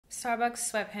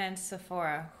Starbucks, sweatpants,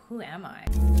 Sephora. Who am I?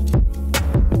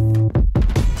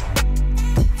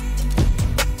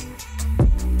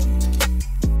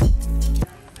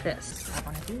 This. I have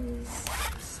one of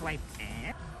these. Swipe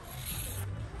it.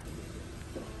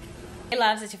 Hey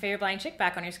loves, it's your favorite blind chick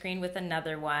back on your screen with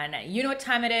another one. You know what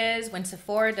time it is when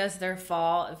Sephora does their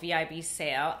fall VIB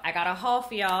sale. I got a haul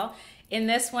for y'all. In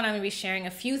this one, I'm gonna be sharing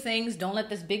a few things. Don't let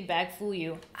this big bag fool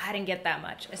you. I didn't get that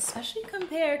much, especially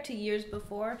compared to years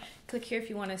before. Click here if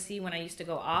you wanna see when I used to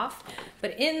go off.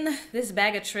 But in this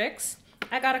bag of tricks,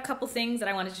 I got a couple things that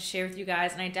I wanted to share with you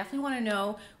guys, and I definitely wanna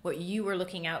know what you were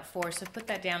looking out for, so put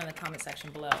that down in the comment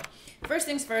section below. First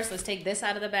things first, let's take this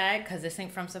out of the bag, because this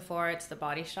ain't from Sephora, it's the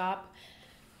Body Shop.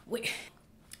 Wait.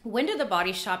 When did the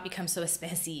Body Shop become so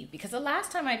expensive? Because the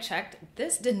last time I checked,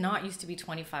 this did not used to be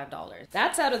 $25.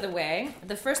 That's out of the way.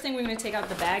 The first thing we're gonna take out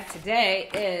the bag today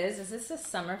is this a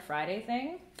Summer Friday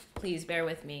thing? Please bear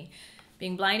with me.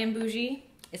 Being blind and bougie,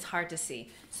 it's hard to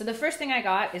see. So the first thing I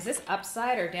got, is this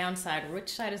upside or downside? Which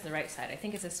side is the right side? I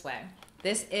think it's this way.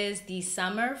 This is the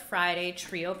Summer Friday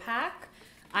Trio Pack.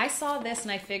 I saw this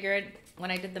and I figured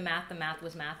when I did the math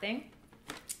was mathing.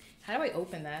 How do I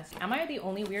open this? Am I the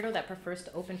only weirdo that prefers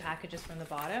to open packages from the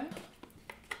bottom?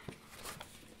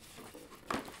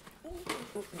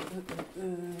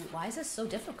 Why is this so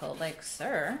difficult? Like,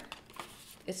 sir,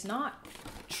 it's not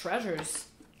treasures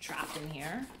trapped in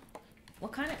here.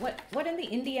 What kind of, what in the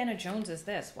Indiana Jones is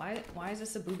this? Why is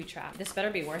this a booby trap? This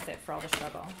better be worth it for all the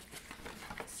struggle.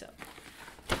 So,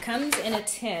 it comes in a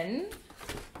tin,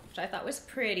 which I thought was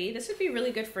pretty. This would be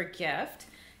really good for a gift.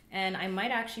 And I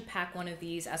might actually pack one of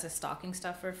these as a stocking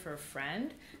stuffer for a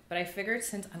friend. But I figured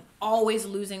since I'm always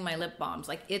losing my lip balms,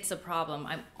 like it's a problem.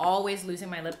 I'm always losing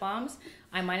my lip balms.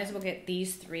 I might as well get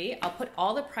these three. I'll put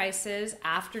all the prices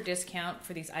after discount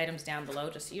for these items down below,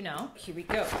 just so you know. Here we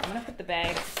go. I'm gonna put the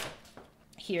bag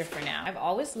here for now. I've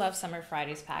always loved Summer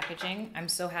Friday's packaging. I'm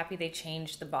so happy they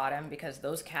changed the bottom because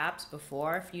those caps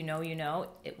before, if you know, you know,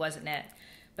 it wasn't it.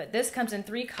 But this comes in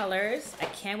 3 colors. I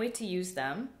can't wait to use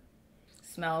them.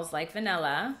 Smells like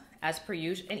vanilla, as per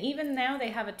usual. And even now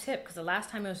they have a tip, because the last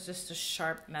time it was just a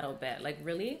sharp metal bit. Like,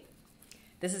 really?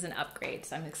 This is an upgrade.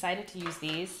 So I'm excited to use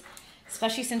these,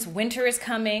 especially since winter is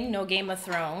coming, no Game of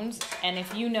Thrones. And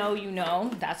if you know, you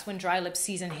know, that's when dry lip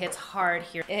season hits hard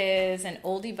here. Is an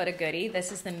oldie but a goodie.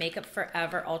 This is the Makeup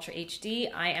Forever Ultra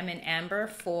HD. I am in Amber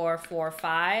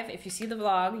 445. If you see the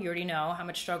vlog, you already know how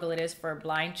much struggle it is for a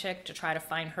blind chick to try to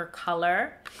find her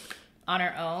color on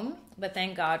her own, but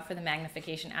thank God for the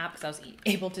magnification app because I was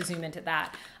able to zoom into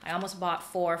that. I almost bought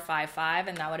 455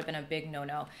 and that would have been a big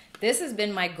no-no. This has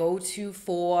been my go-to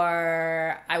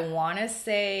for, I want to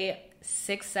say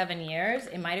 6-7 years.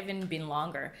 It might have even been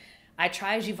longer. I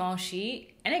try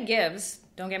Givenchy and it gives,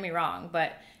 don't get me wrong,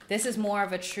 but this is more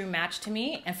of a true match to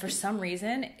me, and for some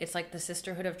reason it's like the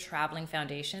sisterhood of traveling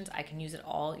foundations. I can use it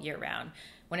all year round.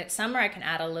 When it's summer, I can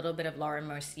add a little bit of Laura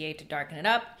Mercier to darken it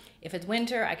up. If it's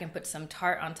winter, I can put some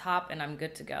Tarte on top and I'm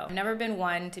good to go. I've never been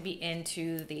one to be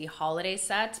into the holiday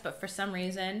sets, but for some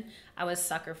reason, I was a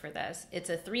sucker for this. It's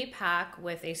a 3-pack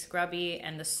with a scrubby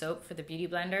and the soap for the beauty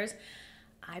blenders.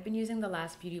 I've been using the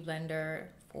last beauty blender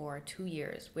for 2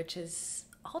 years, which is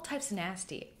all types of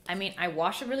nasty. I mean, I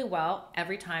wash it really well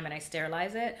every time and I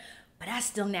sterilize it, but that's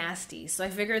still nasty. So I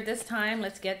figured this time,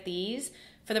 let's get these.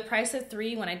 For the price of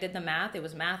 3, when I did the math, it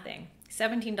was mathing.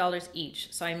 $17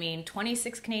 each. So I mean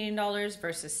 26 Canadian dollars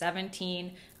versus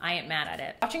 17. I ain't mad at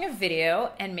it. Watching a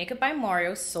video and Makeup by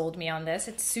Mario sold me on this.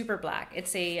 It's super black.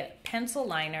 It's a pencil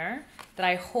liner that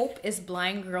I hope is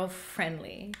blind girl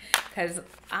friendly, because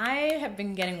I have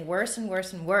been getting worse and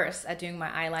worse and worse at doing my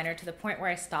eyeliner to the point where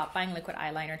I stopped buying liquid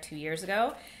eyeliner 2 years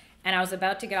ago. And I was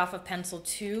about to get off of pencil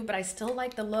too, but I still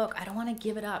like the look. I don't want to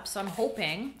give it up. So I'm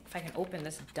hoping, if I can open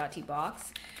this dirty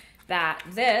box, that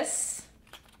this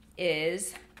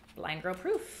is blind girl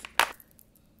proof.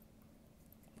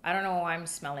 I don't know why I'm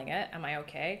smelling it. Am I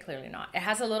okay? Clearly not. It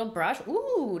has a little brush.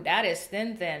 Ooh, that is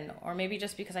thin. Or maybe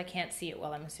just because I can't see it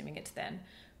well, I'm assuming it's thin.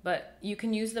 But you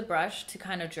can use the brush to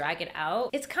kind of drag it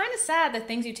out. It's kind of sad the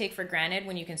things you take for granted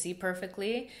when you can see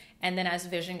perfectly, and then as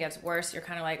vision gets worse, you're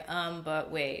kind of like,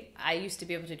 but wait, I used to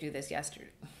be able to do this yesterday.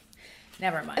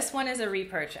 Never mind. This one is a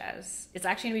repurchase. It's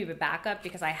actually gonna be a backup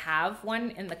because I have one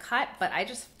in the cut, but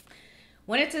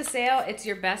when it's a sale, it's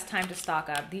your best time to stock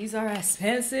up. These are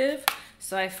expensive,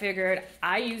 so I figured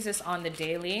I use this on the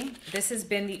daily. This has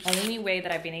been the only way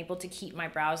that I've been able to keep my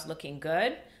brows looking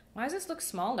good. Why does this look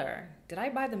smaller? Did I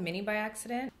buy the mini by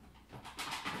accident?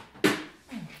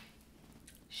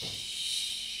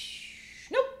 Shh.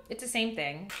 Nope, it's a same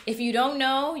thing. If you don't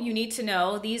know, you need to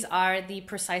know. These are the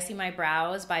Precisely My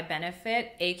Brows by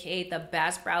Benefit, aka the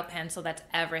best brow pencil that's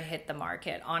ever hit the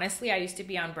market. Honestly, I used to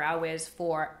be on Brow Wiz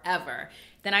forever.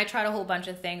 Then I tried a whole bunch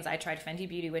of things. I tried Fenty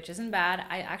Beauty, which isn't bad.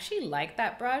 I actually like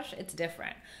that brush. It's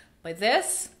different. But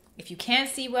this, if you can't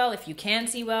see well, if you can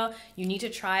see well, you need to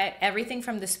try it. Everything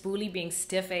from the spoolie being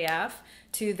stiff AF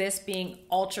to this being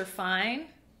ultra fine,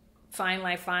 fine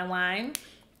line.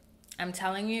 I'm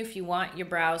telling you, if you want your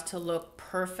brows to look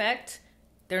perfect,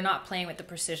 they're not playing with the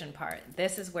precision part.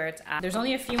 This is where it's at. There's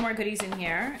only a few more goodies in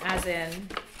here, as in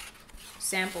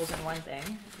samples and one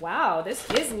thing. Wow, this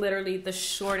is literally the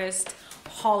shortest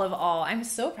haul of all. I'm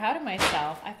so proud of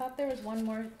myself. I thought there was one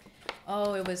more.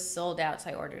 Oh, it was sold out, so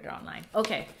I ordered it online.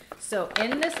 Okay, so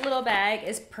in this little bag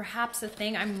is perhaps the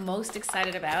thing I'm most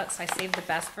excited about, so I saved the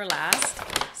best for last.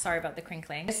 Sorry about the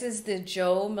crinkling. This is the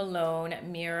Jo Malone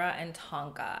Mira and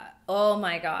Tonka. Oh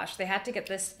my gosh, they had to get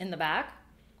this in the back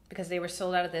because they were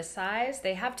sold out of this size.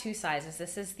 They have two sizes.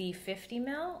 This is the 50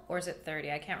 mil, or is it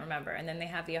 30? I can't remember. And then they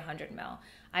have the 100 mil.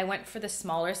 I went for the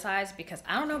smaller size because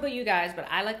I don't know about you guys, but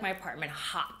I like my apartment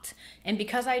hot. And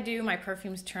because I do, my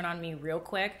perfumes turn on me real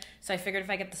quick. So I figured if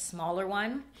I get the smaller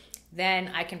one, then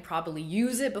I can probably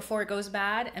use it before it goes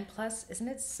bad. And plus, isn't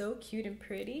it so cute and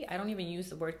pretty? I don't even use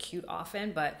the word cute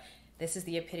often, but this is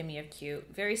the epitome of cute.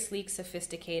 Very sleek,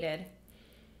 sophisticated,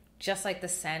 just like the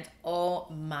scent. Oh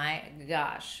my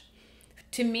gosh.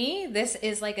 To me, this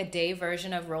is like a day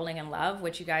version of Rolling in Love,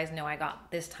 which you guys know I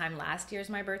got this time last year as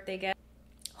my birthday gift.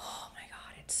 Oh my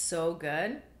God, it's so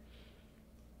good.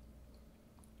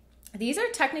 These are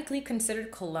technically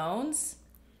considered colognes.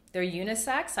 They're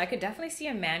unisex, so I could definitely see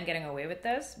a man getting away with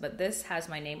this, but this has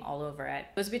my name all over it.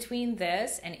 It was between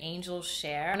this and Angel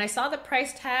Share. When I saw the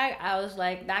price tag, I was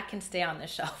like, that can stay on the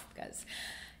shelf because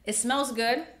it smells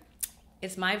good.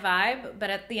 It's my vibe, but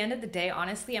at the end of the day,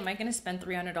 honestly, am I gonna spend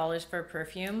 $300 for a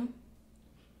perfume?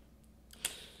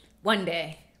 One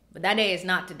day, but that day is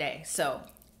not today. So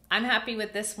I'm happy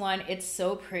with this one. It's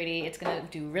so pretty. It's gonna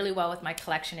do really well with my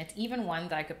collection. It's even one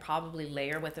that I could probably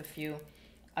layer with a few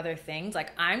other things.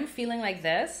 Like I'm feeling like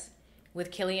this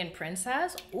with Killian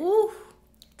Princess. Ooh,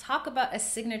 talk about a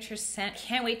signature scent.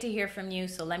 Can't wait to hear from you.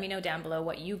 So let me know down below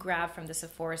what you grabbed from the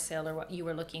Sephora sale or what you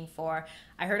were looking for.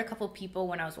 I heard a couple people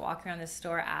when I was walking around this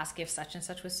store ask if such and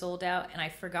such was sold out. And I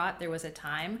forgot there was a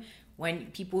time when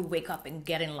people would wake up and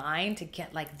get in line to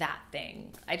get like that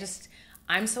thing.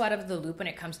 I'm so out of the loop when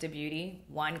it comes to beauty.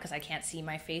 One, because I can't see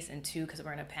my face, and two, because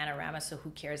we're in a panorama, so who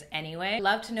cares anyway.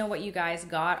 Love to know what you guys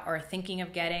got or are thinking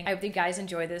of getting. I hope you guys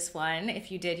enjoyed this one.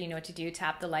 If you did, you know what to do.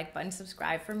 Tap the like button,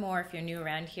 subscribe for more. If you're new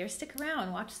around here, stick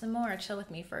around, watch some more, chill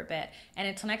with me for a bit. And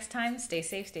until next time, stay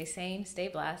safe, stay sane, stay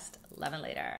blessed. Love and later.